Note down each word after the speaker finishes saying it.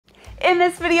In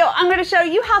this video, I'm going to show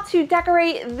you how to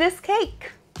decorate this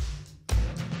cake.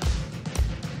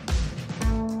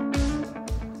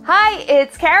 Hi,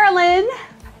 it's Karolyn.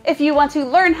 If you want to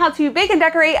learn how to bake and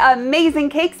decorate amazing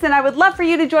cakes, then I would love for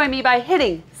you to join me by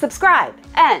hitting subscribe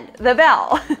and the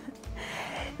bell.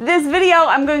 This video,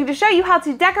 I'm going to show you how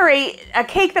to decorate a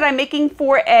cake that I'm making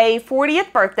for a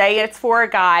 40th birthday. It's for a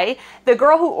guy. The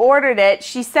girl who ordered it,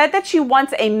 she said that she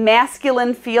wants a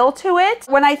masculine feel to it.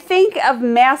 When I think of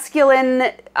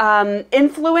masculine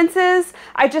influences,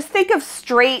 I just think of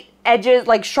straight edges,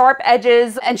 like sharp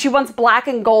edges, and she wants black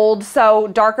and gold, so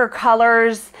darker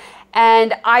colors.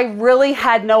 And I really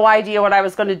had no idea what I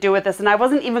was going to do with this, and I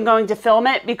wasn't even going to film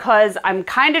it because I'm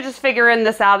kind of just figuring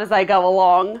this out as I go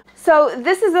along. So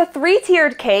this is a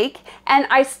 3-tiered cake, and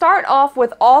I start off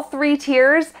with all 3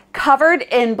 tiers covered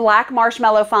in black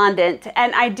marshmallow fondant.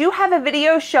 And I do have a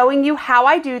video showing you how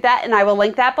I do that, and I will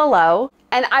link that below.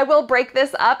 And I will break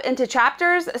this up into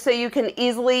chapters so you can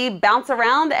easily bounce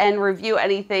around and review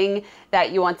anything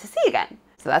that you want to see again.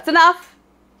 So that's enough,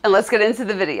 and let's get into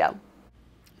the video.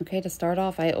 Okay, to start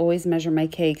off, I always measure my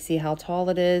cake, see how tall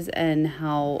it is and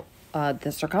how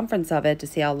the circumference of it to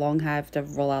see how long I have to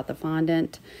roll out the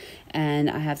fondant. And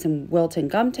I have some Wilton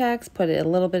gum tacks, put it a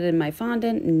little bit in my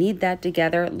fondant, knead that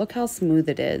together. Look how smooth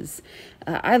it is.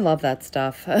 I love that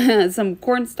stuff. Some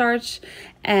cornstarch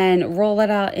and roll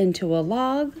it out into a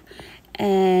log.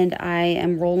 And I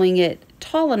am rolling it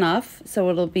tall enough so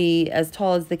it'll be as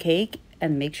tall as the cake,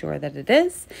 and make sure that it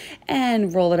is,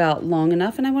 and roll it out long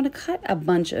enough. And I want to cut a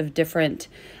bunch of different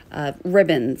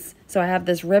ribbons. So I have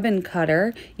this ribbon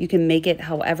cutter. You can make it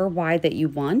however wide that you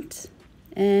want.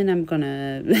 And I'm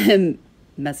gonna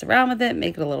mess around with it,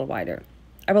 make it a little wider.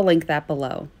 I will link that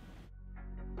below.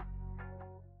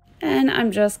 And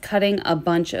I'm just cutting a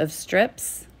bunch of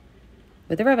strips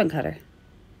with a ribbon cutter.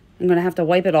 I'm gonna have to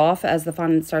wipe it off as the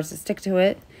fondant starts to stick to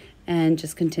it, and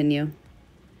just continue.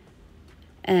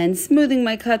 And smoothing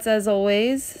my cuts as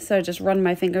always, so I just run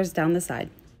my fingers down the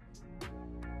side.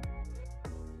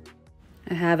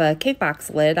 I have a cake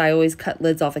box lid. I always cut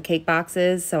lids off of cake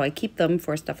boxes, so I keep them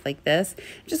for stuff like this.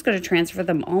 I'm just going to transfer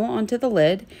them all onto the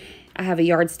lid. I have a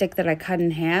yardstick that I cut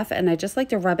in half, and I just like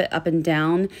to rub it up and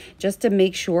down just to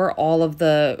make sure all of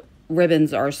the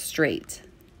ribbons are straight.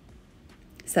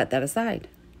 Set that aside.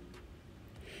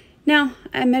 Now,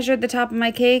 I measured the top of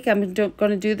my cake. I'm going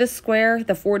to do the square.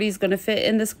 The 40 is going to fit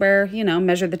in the square. You know,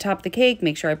 measure the top of the cake.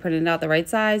 Make sure I printed out the right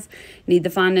size. Knead the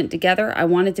fondant together. I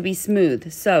want it to be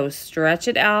smooth. So, stretch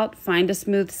it out. Find a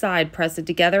smooth side. Press it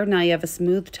together. Now you have a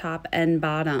smooth top and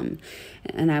bottom.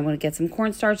 And I want to get some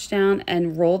cornstarch down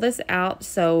and roll this out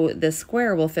so the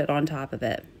square will fit on top of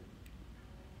it.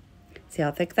 See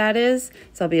how thick that is?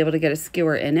 So I'll be able to get a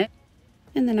skewer in it.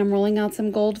 And then I'm rolling out some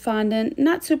gold fondant,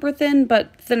 not super thin,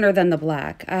 but thinner than the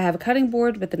black. I have a cutting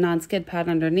board with the non-skid pad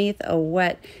underneath, a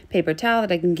wet paper towel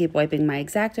that I can keep wiping my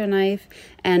X-Acto knife,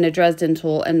 and a Dresden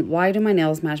tool. And why do my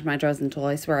nails match my Dresden tool?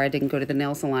 I swear I didn't go to the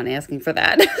nail salon asking for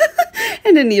that.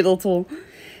 And a needle tool.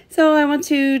 So I want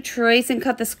to trace and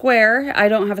cut the square. I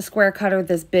don't have a square cutter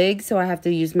this big, so I have to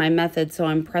use my method. So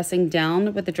I'm pressing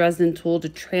down with the Dresden tool to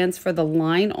transfer the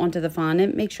line onto the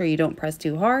fondant. Make sure you don't press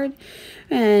too hard.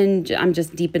 And I'm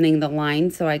just deepening the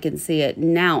line so I can see it.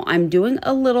 Now I'm doing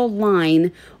a little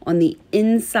line on the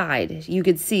inside. You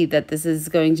could see that this is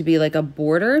going to be like a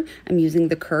border. I'm using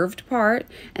the curved part,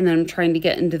 and then I'm trying to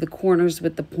get into the corners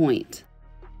with the point,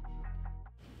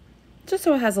 just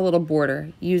so it has a little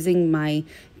border, using my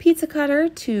pizza cutter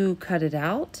to cut it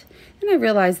out. And I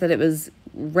realized that it was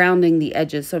rounding the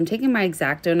edges. So I'm taking my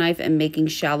X-Acto knife and making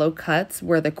shallow cuts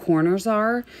where the corners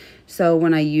are. So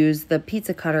when I use the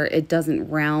pizza cutter, it doesn't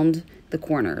round the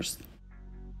corners.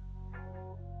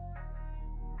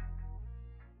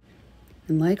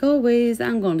 And like always,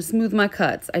 I'm going to smooth my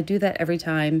cuts. I do that every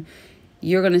time.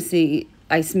 You're going to see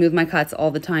I smooth my cuts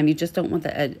all the time. You just don't want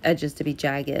the edges to be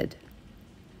jagged.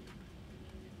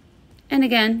 And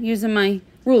again, using my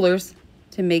rulers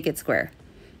to make it square.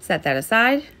 Set that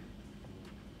aside.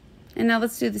 And now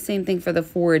let's do the same thing for the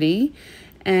 40.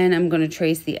 And I'm going to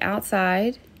trace the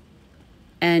outside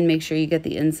and make sure you get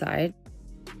the inside.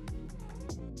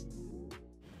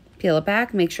 Peel it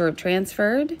back, make sure it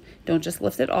transferred. Don't just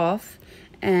lift it off.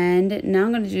 And now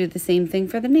I'm going to do the same thing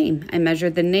for the name. I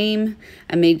measured the name.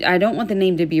 I don't want the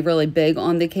name to be really big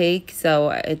on the cake, so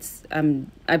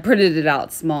I printed it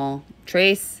out small.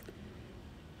 Trace,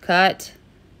 cut,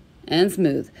 and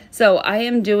smooth. So I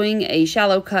am doing a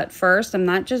shallow cut first. I'm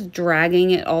not just dragging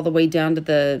it all the way down to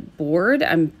the board.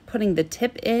 I'm putting the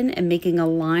tip in and making a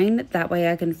line. That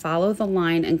way I can follow the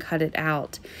line and cut it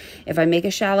out. If I make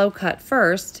a shallow cut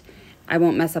first, I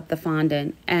won't mess up the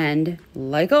fondant. And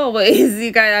like always,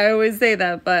 you guys, I always say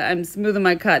that, but I'm smoothing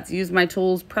my cuts. Use my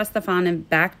tools, press the fondant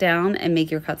back down, and make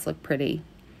your cuts look pretty.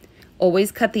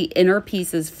 Always cut the inner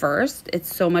pieces first.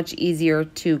 It's so much easier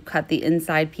to cut the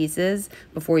inside pieces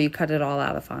before you cut it all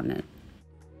out of fondant.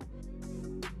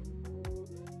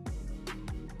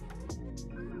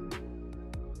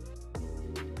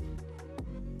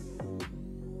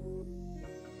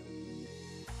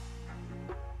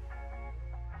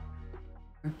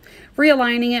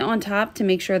 Realigning it on top to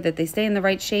make sure that they stay in the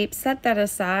right shape. Set that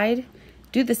aside.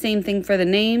 Do the same thing for the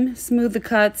name. Smooth the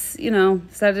cuts, you know,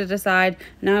 set it aside.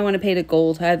 Now I want to paint it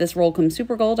gold. I have this Rollcomb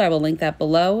Super Gold. I will link that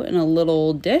below in a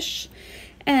little dish.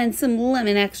 And some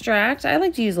lemon extract. I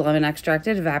like to use lemon extract.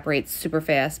 It evaporates super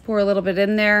fast. Pour a little bit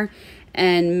in there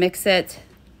and mix it.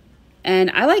 And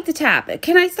I like to tap.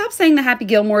 Can I stop saying the Happy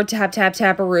Gilmore tap, tap,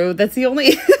 taparoo? That's the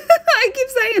only... I keep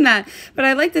saying that, but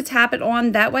I like to tap it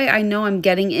on. That way I know I'm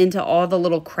getting into all the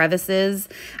little crevices.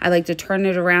 I like to turn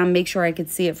it around, make sure I could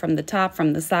see it from the top,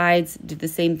 from the sides. Do the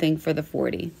same thing for the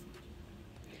 40.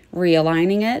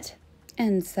 Realigning it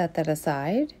and set that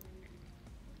aside.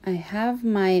 I have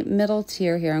my middle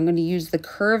tier here. I'm going to use the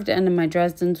curved end of my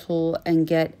Dresden tool and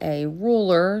get a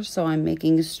ruler, so I'm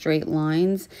making straight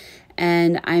lines,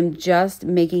 and I'm just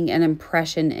making an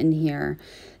impression in here.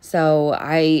 So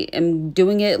I am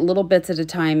doing it little bits at a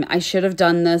time. I should have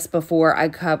done this before I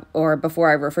cut or before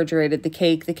I refrigerated the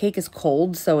cake. The cake is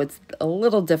cold, so it's a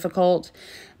little difficult,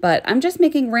 but I'm just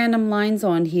making random lines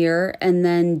on here and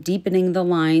then deepening the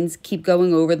lines. Keep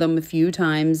going over them a few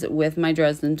times with my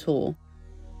Dresden tool.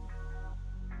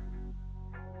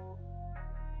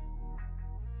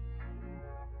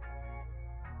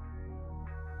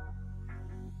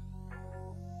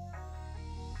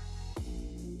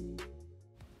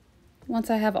 Once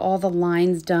I have all the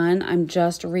lines done, I'm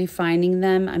just refining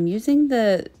them. I'm using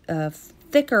the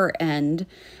thicker end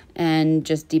and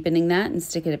just deepening that and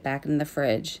sticking it back in the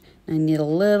fridge. I need a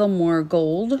little more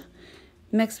gold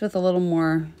mixed with a little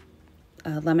more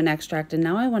lemon extract. And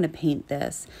now I want to paint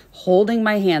this. Holding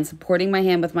my hand, supporting my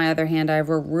hand with my other hand. I have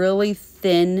a really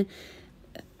thin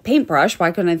paintbrush.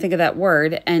 Why couldn't I think of that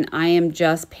word? And I am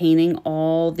just painting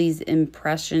all these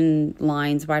impression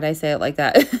lines. Why did I say it like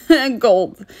that?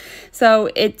 Gold. So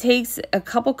it takes a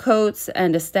couple coats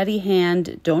and a steady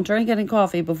hand. Don't drink any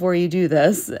coffee before you do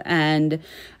this. And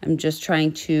I'm just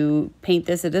trying to paint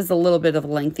this. It is a little bit of a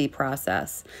lengthy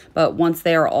process, but once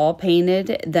they are all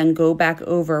painted, then go back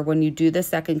over. When you do the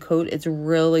second coat, it's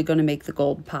really going to make the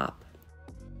gold pop.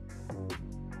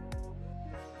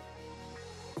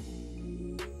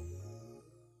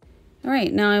 All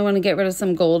right, now I want to get rid of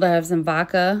some gold. I have some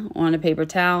vodka on a paper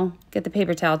towel. Get the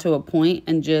paper towel to a point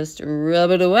and just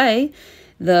rub it away.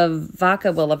 The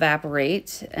vodka will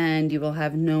evaporate and you will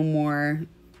have no more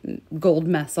gold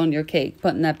mess on your cake.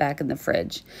 Putting that back in the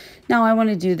fridge. Now I want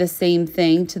to do the same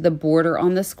thing to the border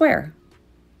on the square.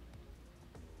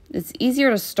 It's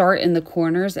easier to start in the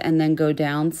corners and then go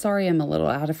down. Sorry, I'm a little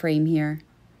out of frame here.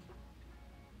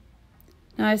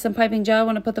 Now I have some piping gel. I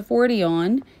want to put the 40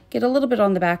 on. Get a little bit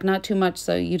on the back, not too much,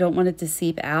 so you don't want it to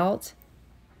seep out.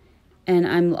 And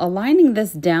I'm aligning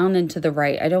this down and to the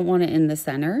right. I don't want it in the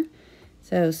center.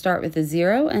 So start with the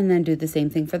 0 and then do the same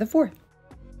thing for the 4.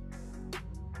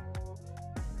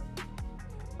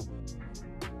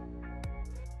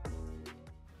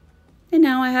 And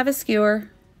now I have a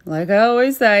skewer. Like I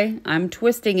always say, I'm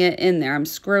twisting it in there. I'm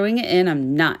screwing it in.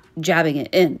 I'm not jabbing it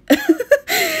in.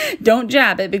 Don't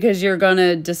jab it because you're going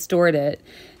to distort it.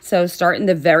 So start in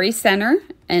the very center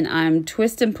and I'm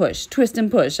twist and push, twist and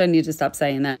push. I need to stop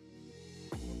saying that.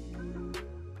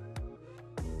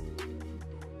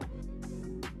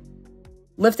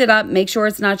 Lift it up, make sure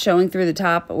it's not showing through the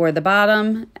top or the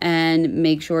bottom, and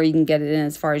make sure you can get it in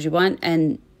as far as you want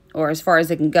or as far as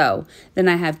it can go. Then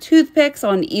I have toothpicks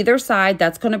on either side.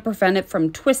 That's going to prevent it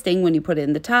from twisting when you put it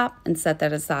in the top, and set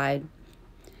that aside.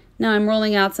 Now I'm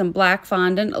rolling out some black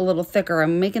fondant, a little thicker.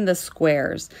 I'm making the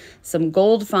squares. Some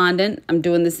gold fondant. I'm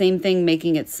doing the same thing,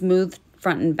 making it smooth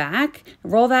front and back.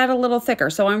 Roll that a little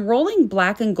thicker. So I'm rolling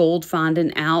black and gold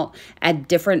fondant out at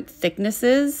different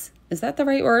thicknesses. Is that the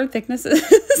right word?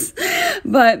 Thicknesses?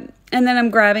 And then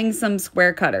I'm grabbing some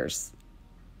square cutters.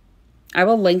 I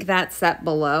will link that set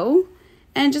below,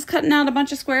 and just cutting out a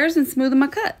bunch of squares and smoothing my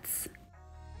cuts.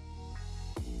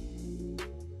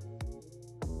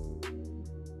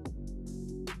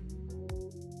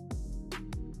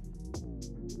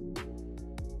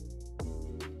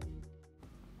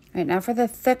 All right, now for the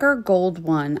thicker gold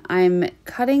one, I'm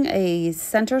cutting a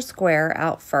center square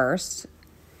out first,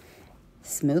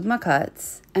 smooth my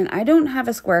cuts. And I don't have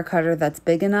a square cutter that's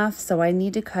big enough, so I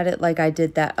need to cut it like I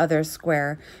did that other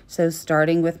square. So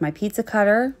starting with my pizza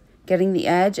cutter, getting the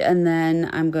edge, and then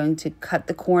I'm going to cut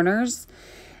the corners.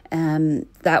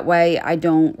 That way I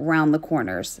don't round the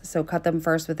corners. So cut them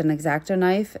first with an X-Acto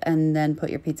knife and then put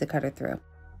your pizza cutter through.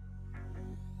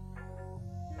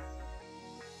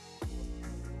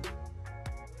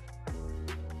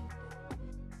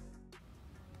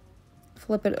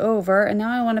 Flip it over, and now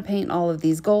I want to paint all of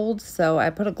these gold, so I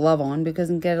put a glove on because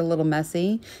it can get a little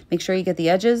messy. Make sure you get the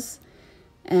edges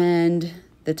and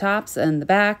the tops and the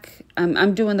back.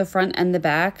 I'm doing the front and the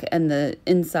back and the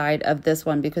inside of this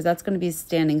one because that's going to be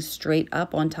standing straight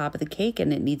up on top of the cake,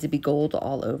 and it needs to be gold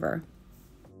all over.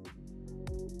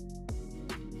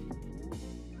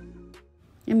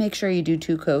 And make sure you do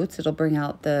 2 coats. It'll bring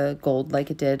out the gold like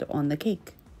it did on the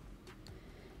cake.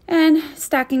 And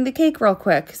stacking the cake real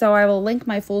quick. So I will link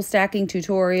my full stacking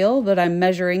tutorial, but I'm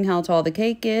measuring how tall the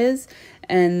cake is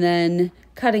and then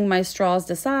cutting my straws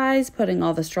to size, putting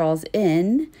all the straws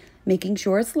in, making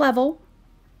sure it's level,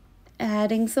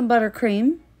 adding some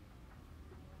buttercream,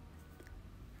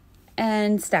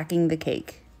 and stacking the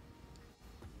cake.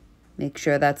 Make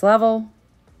sure that's level.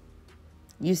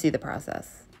 You see the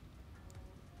process.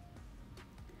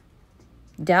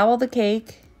 Dowel the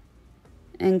cake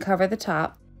and cover the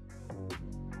top.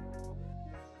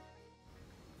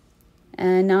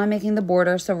 And now I'm making the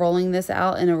border, so rolling this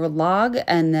out in a log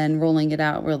and then rolling it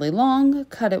out really long,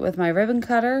 cut it with my ribbon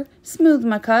cutter, smooth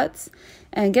my cuts,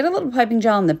 and get a little piping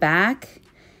gel in the back.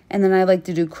 And then I like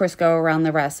to do Crisco around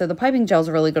the rest. So the piping gel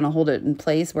is really going to hold it in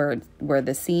place where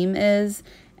the seam is,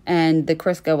 and the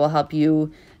Crisco will help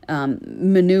you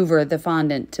maneuver the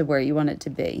fondant to where you want it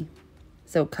to be.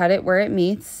 So cut it where it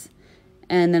meets.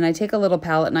 And then I take a little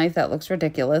palette knife that looks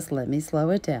ridiculous. Let me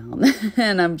slow it down.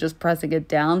 And I'm just pressing it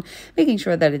down, making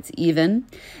sure that it's even.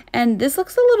 And this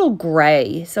looks a little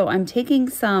gray. So I'm taking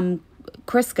some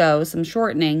Crisco, some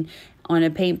shortening on a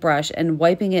paintbrush and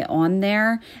wiping it on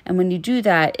there. And when you do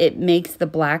that, it makes the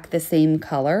black the same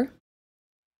color.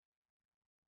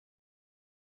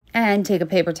 And take a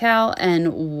paper towel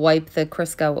and wipe the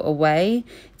Crisco away.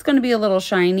 It's going to be a little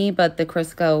shiny, but the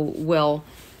Crisco will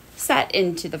set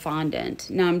into the fondant.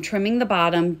 Now I'm trimming the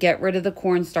bottom, get rid of the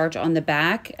cornstarch on the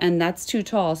back, and that's too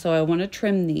tall, so I want to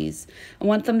trim these. I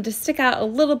want them to stick out a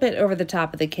little bit over the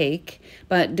top of the cake,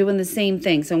 but doing the same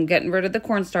thing. So I'm getting rid of the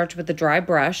cornstarch with a dry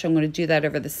brush. I'm going to do that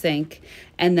over the sink,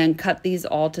 and then cut these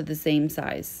all to the same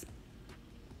size.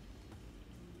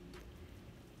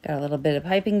 Got a little bit of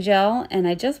piping gel, and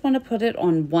I just want to put it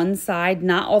on one side,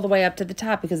 not all the way up to the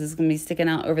top because it's going to be sticking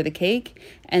out over the cake,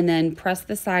 and then press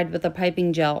the side with the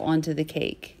piping gel onto the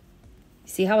cake.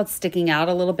 See how it's sticking out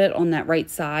a little bit on that right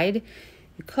side?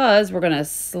 Because we're going to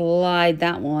slide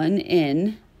that one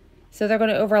in, so they're going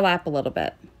to overlap a little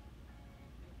bit.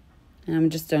 And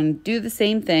I'm just going to do the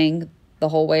same thing the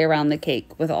whole way around the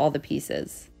cake with all the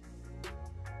pieces.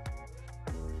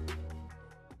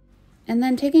 And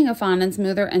then taking a fondant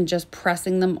smoother and just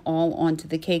pressing them all onto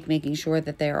the cake, making sure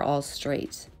that they are all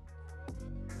straight.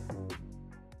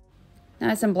 Now I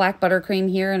have some black buttercream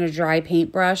here and a dry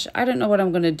paintbrush. I don't know what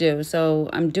I'm going to do, so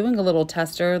I'm doing a little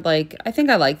tester. Like, I think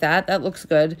I like that. That looks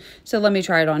good. So let me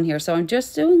try it on here. So I'm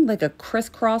just doing like a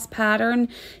crisscross pattern,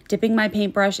 dipping my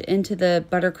paintbrush into the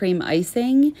buttercream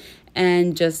icing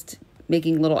and just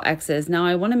making little X's. Now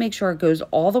I want to make sure it goes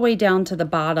all the way down to the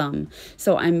bottom.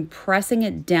 So I'm pressing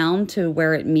it down to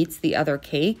where it meets the other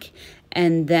cake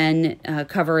and then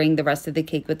covering the rest of the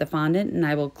cake with the fondant, and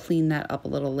I will clean that up a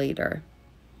little later.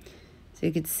 So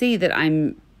you can see that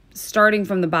I'm starting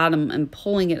from the bottom and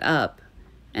pulling it up,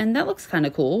 and that looks kind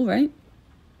of cool, right?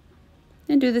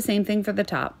 And do the same thing for the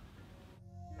top.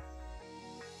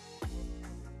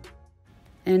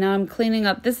 And now I'm cleaning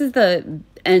up. This is the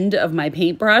end of my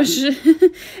paintbrush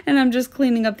and I'm just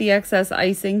cleaning up the excess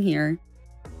icing here.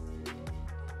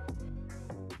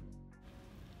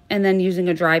 And then using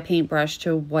a dry paintbrush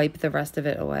to wipe the rest of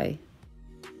it away.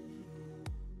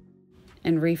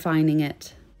 And refining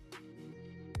it.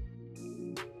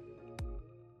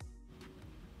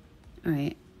 All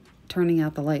right, turning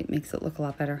out the light makes it look a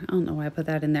lot better. I don't know why I put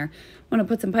that in there. I want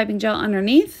to put some piping gel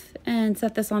underneath and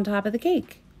set this on top of the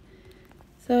cake.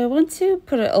 So I want to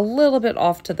put it a little bit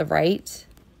off to the right.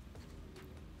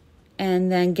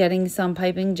 And then getting some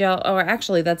piping gel, or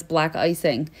actually that's black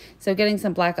icing. So getting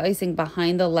some black icing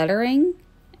behind the lettering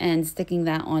and sticking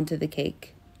that onto the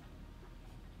cake.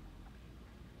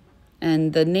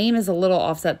 And the name is a little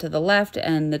offset to the left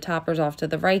and the topper's off to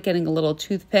the right, getting a little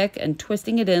toothpick and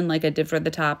twisting it in like I did for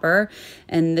the topper.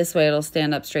 And this way it'll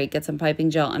stand up straight. Get some piping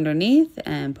gel underneath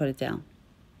and put it down.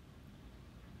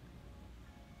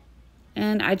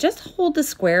 And I just hold the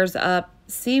squares up,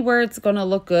 see where it's going to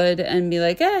look good, and be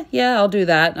like, yeah, I'll do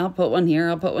that. I'll put one here.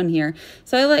 I'll put one here.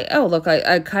 So I like, oh, look,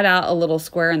 I cut out a little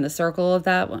square in the circle of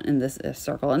that one, in this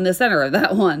circle, in the center of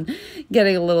that one,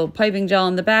 getting a little piping gel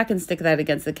in the back and stick that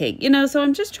against the cake. You know, so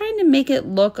I'm just trying to make it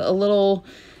look a little,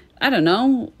 I don't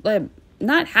know, like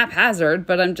not haphazard,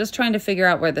 but I'm just trying to figure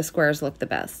out where the squares look the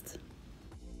best.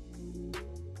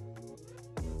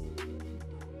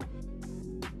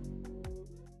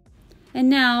 And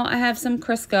now I have some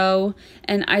Crisco,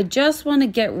 and I just want to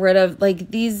get rid of, like,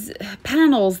 these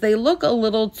panels. They look a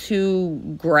little too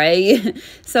gray.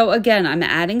 So again, I'm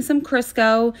adding some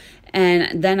Crisco,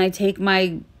 and then I take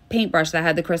my paintbrush that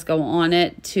had the Crisco on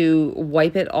it to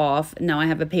wipe it off. Now I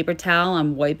have a paper towel.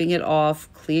 I'm wiping it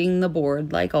off, cleaning the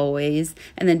board like always,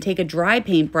 and then take a dry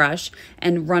paintbrush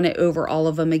and run it over all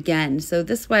of them again. So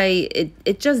this way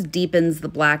it just deepens the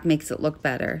black, makes it look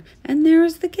better. And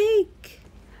there's the cake.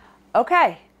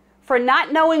 Okay, for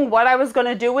not knowing what I was going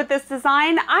to do with this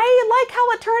design, I like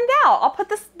how it turned out. I'll put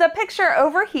the picture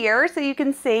over here so you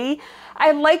can see.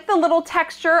 I like the little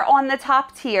texture on the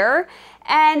top tier.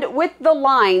 And with the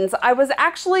lines, I was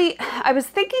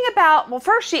thinking about, well,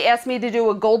 first she asked me to do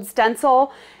a gold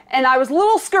stencil, and I was a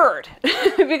little scared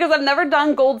because I've never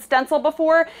done gold stencil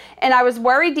before, and I was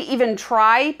worried to even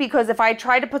try, because if I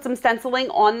tried to put some stenciling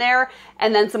on there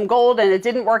and then some gold and it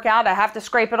didn't work out, I have to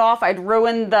scrape it off, I'd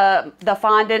ruin the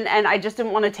fondant, and I just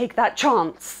didn't want to take that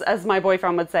chance, as my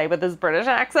boyfriend would say with his British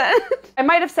accent. I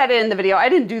might have said it in the video. I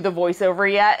didn't do the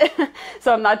voiceover yet,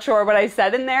 so I'm not sure what I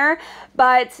said in there,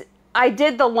 but I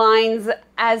did the lines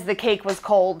as the cake was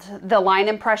cold, the line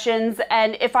impressions,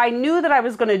 and if I knew that I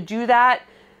was going to do that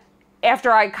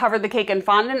after I covered the cake in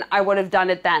fondant, I would have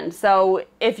done it then. So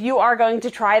if you are going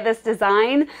to try this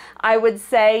design, I would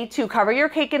say to cover your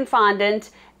cake in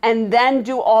fondant and then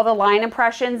do all the line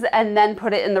impressions and then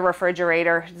put it in the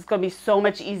refrigerator. It's going to be so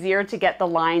much easier to get the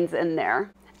lines in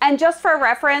there. And just for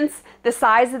reference, the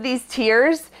size of these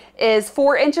tiers is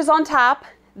 4 inches on top.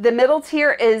 The middle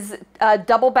tier is a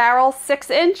double barrel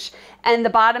 6-inch, and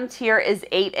the bottom tier is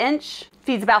 8-inch.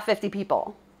 Feeds about 50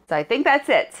 people. So I think that's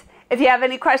it. If you have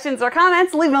any questions or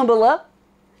comments, leave them below.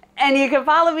 And you can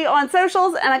follow me on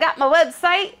socials, and I got my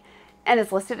website, and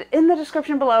it's listed in the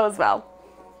description below as well.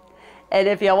 And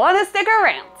if you want to stick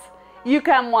around, you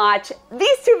can watch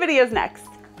these 2 videos next,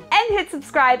 and hit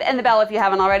subscribe and the bell if you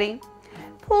haven't already.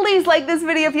 Please like this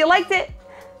video if you liked it.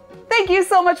 Thank you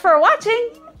so much for watching,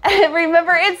 and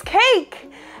remember, it's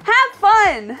cake. Have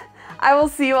fun. I will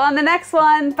see you on the next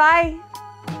one. Bye.